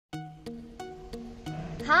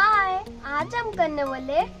आज हम करने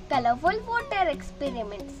वाले colourful water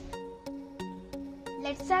experiments.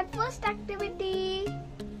 Let's start first activity.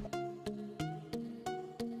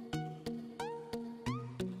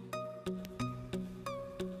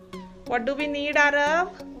 What do we need, Aarav?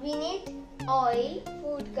 We need oil,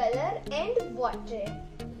 food color and water.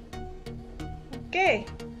 Okay.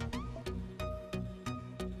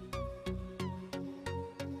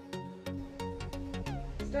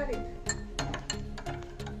 Start it.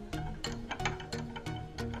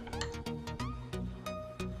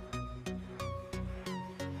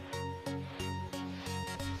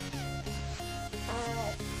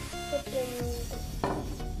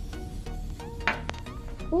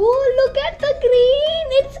 Oh, look at the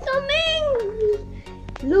green! It's coming!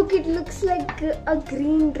 Look, it looks like a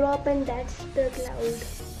green drop and that's the cloud.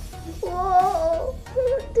 Whoa!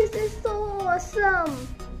 This is so awesome!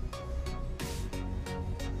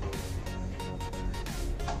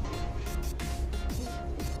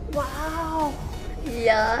 Wow!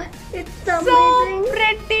 Yeah, it's amazing! So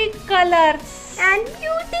pretty colors. And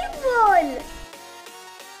beautiful!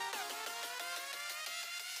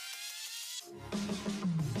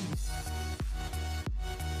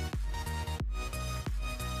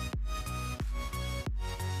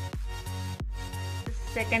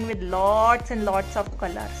 Second with lots and lots of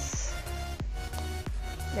colors.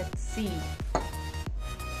 Let's see.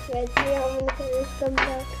 Let's see how many colors come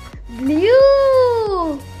out.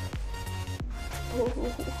 Blue!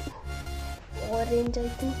 Orange, I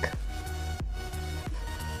think.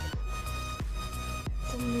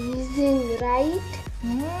 It's amazing, right?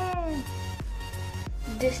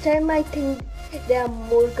 This time I think there are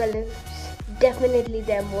more colors. Definitely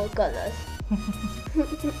there are more colors.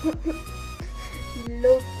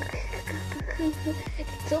 Look.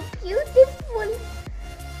 It's so beautiful.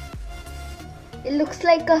 It looks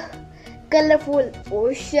like a colorful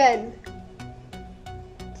ocean.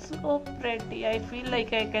 So pretty. I feel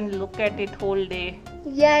like I can look at it whole day.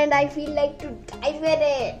 Yeah, and I feel like to dive in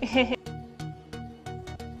it.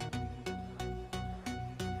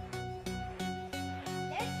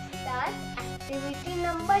 Let's start activity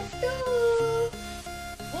number 2.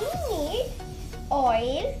 We need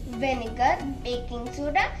oil, vinegar, baking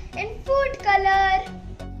soda and food color.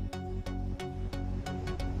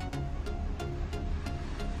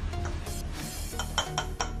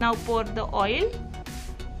 Now pour the oil.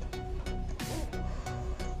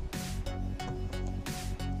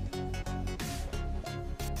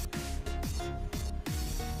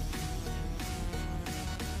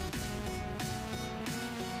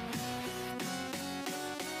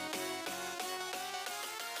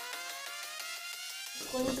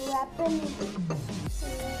 Going to happen.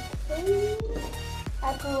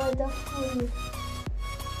 I pour the oil.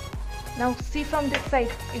 Now see from this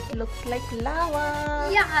side. It looks like lava.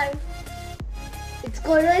 Yeah, it's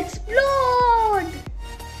gonna explode.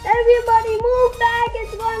 Everybody move back,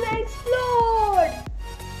 it's gonna explode.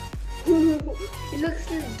 It looks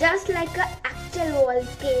just like an actual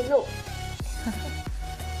volcano.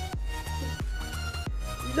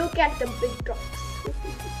 Look at the big drops.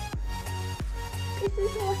 This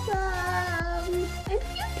is awesome and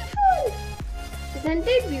beautiful. Isn't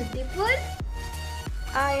it beautiful?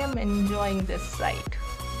 I am enjoying this sight.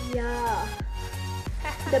 Yeah,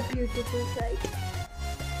 the beautiful sight.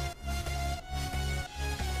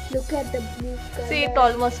 Look at the blue color. See, it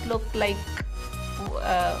almost looked like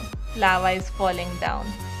lava is falling down.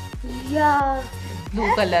 Yeah.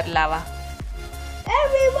 Blue color lava.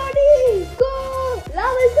 Everybody go!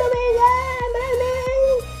 Lava is coming!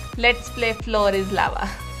 Let's play floor is lava.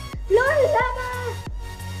 Floor is lava!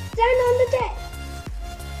 Stand on the chair.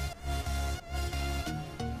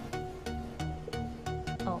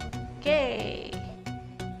 Okay.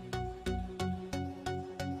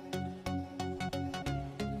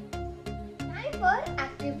 Time for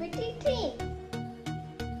activity 3.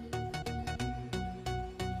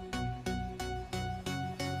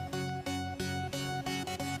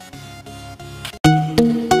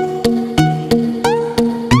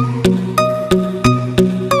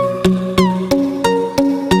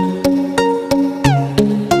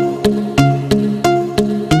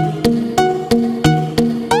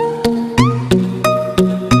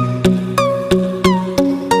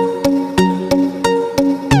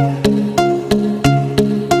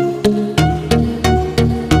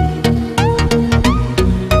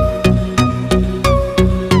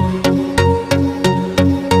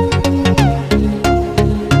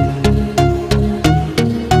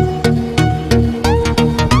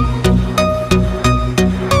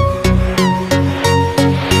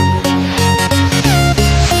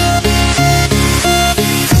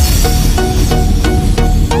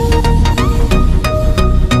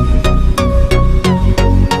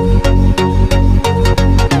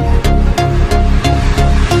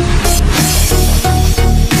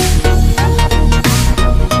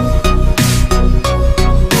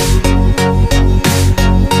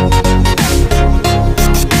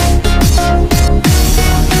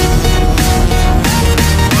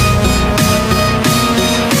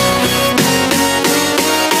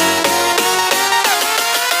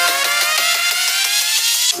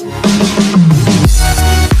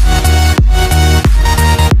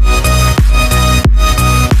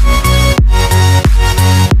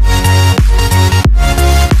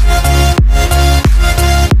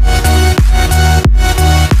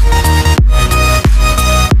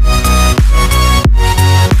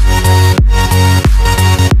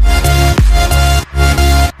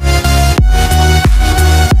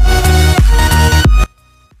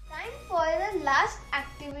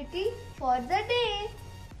 activity for the day.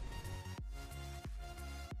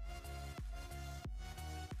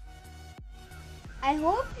 I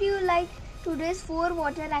hope you liked today's 4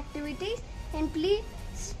 water activities and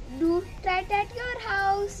please do try it at your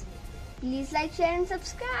house. Please like, share and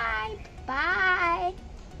subscribe. Bye.